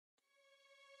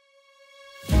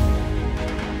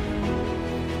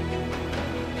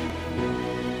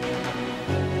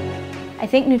I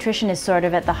think nutrition is sort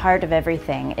of at the heart of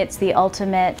everything. It's the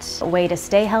ultimate way to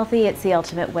stay healthy. It's the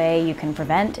ultimate way you can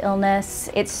prevent illness.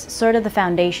 It's sort of the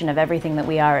foundation of everything that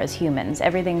we are as humans.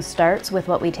 Everything starts with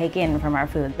what we take in from our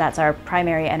food. That's our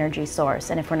primary energy source.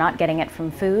 And if we're not getting it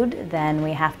from food, then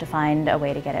we have to find a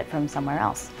way to get it from somewhere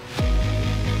else.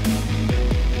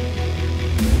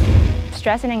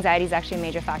 Stress and anxiety is actually a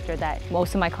major factor that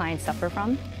most of my clients suffer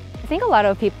from. I think a lot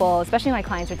of people, especially my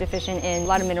clients, are deficient in a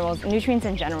lot of minerals, nutrients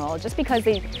in general, just because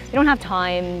they don't have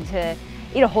time to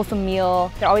eat a wholesome meal.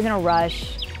 They're always in a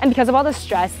rush. And because of all the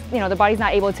stress, the body's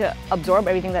not able to absorb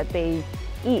everything that they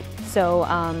eat. So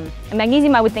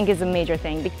magnesium, I would think, is a major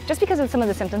thing. Just because of some of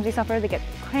the symptoms they suffer, they get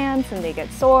cramps and they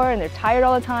get sore and they're tired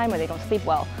all the time or they don't sleep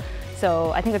well.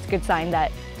 So I think that's a good sign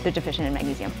that they're deficient in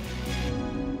magnesium.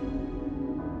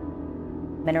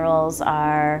 Minerals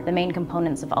are the main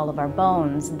components of all of our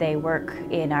bones. They work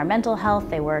in our mental health,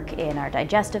 they work in our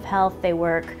digestive health, they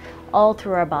work all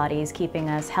through our bodies, keeping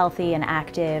us healthy and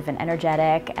active and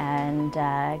energetic and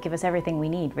give us everything we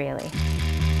need, really.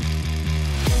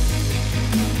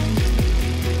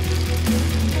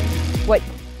 What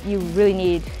you really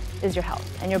need is your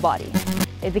health and your body.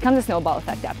 It becomes a snowball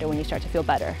effect after when you start to feel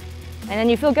better. And then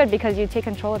you feel good because you take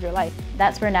control of your life.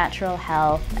 That's where natural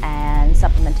health and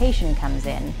supplementation comes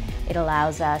in. It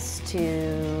allows us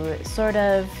to sort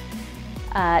of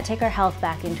take our health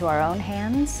back into our own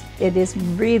hands. It is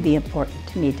really important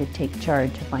to me to take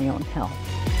charge of my own health.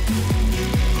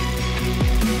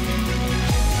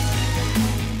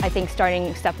 I think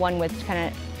starting step one with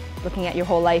kind of looking at your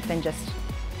whole life and just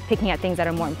picking at things that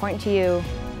are more important to you.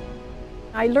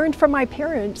 I learned from my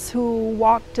parents, who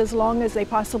walked as long as they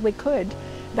possibly could,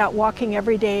 that walking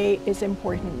every day is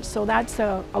important. So that's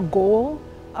a goal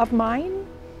of mine,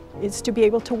 is to be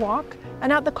able to walk.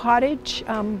 And at the cottage,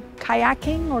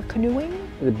 kayaking or canoeing.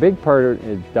 The big part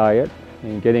is diet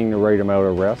and getting the right amount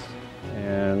of rest.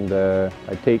 And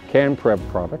I take CanPrev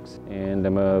products, and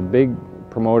I'm a big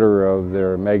promoter of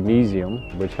their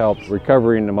magnesium, which helps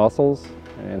recovery in the muscles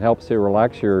and helps to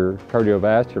relax your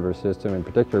cardiovascular system, in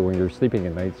particular when you're sleeping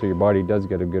at night, so your body does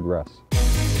get a good rest.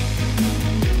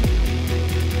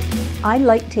 I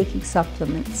like taking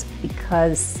supplements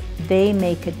because they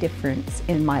make a difference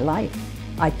in my life.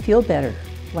 I feel better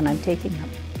when I'm taking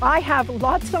them. I have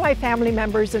lots of my family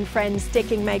members and friends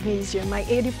taking magnesium. My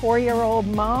 84-year-old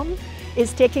mom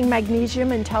is taking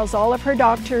magnesium and tells all of her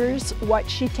doctors what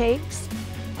she takes.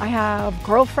 I have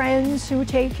girlfriends who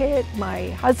take it,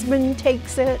 my husband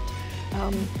takes it.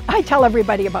 I tell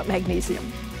everybody about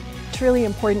magnesium. It's really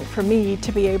important for me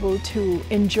to be able to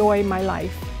enjoy my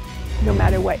life, no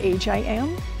matter what age I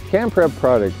am. CanPrev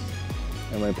products,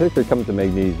 and when in particular comes to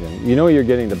magnesium, you know you're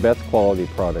getting the best quality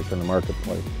product in the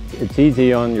marketplace. It's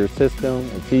easy on your system,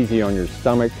 it's easy on your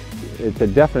stomach. It's a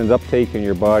definite uptake in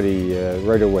your body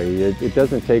right away. It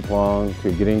doesn't take long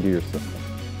to get into your system.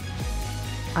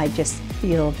 I just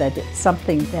feel that it's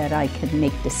something that I can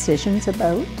make decisions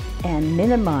about and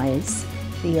minimize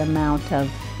the amount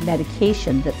of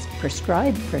medication that's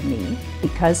prescribed for me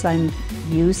because I'm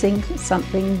using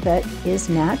something that is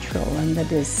natural and that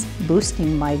is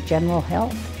boosting my general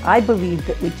health. I believe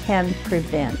that we can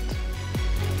prevent.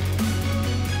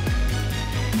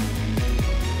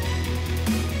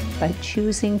 By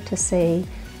choosing to say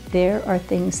there are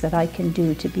things that I can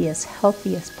do to be as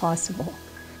healthy as possible,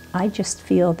 I just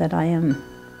feel that I am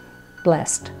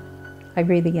blessed. I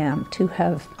really am, to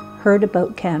have heard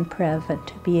about CanPrev and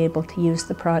to be able to use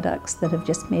the products that have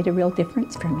just made a real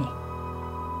difference for me.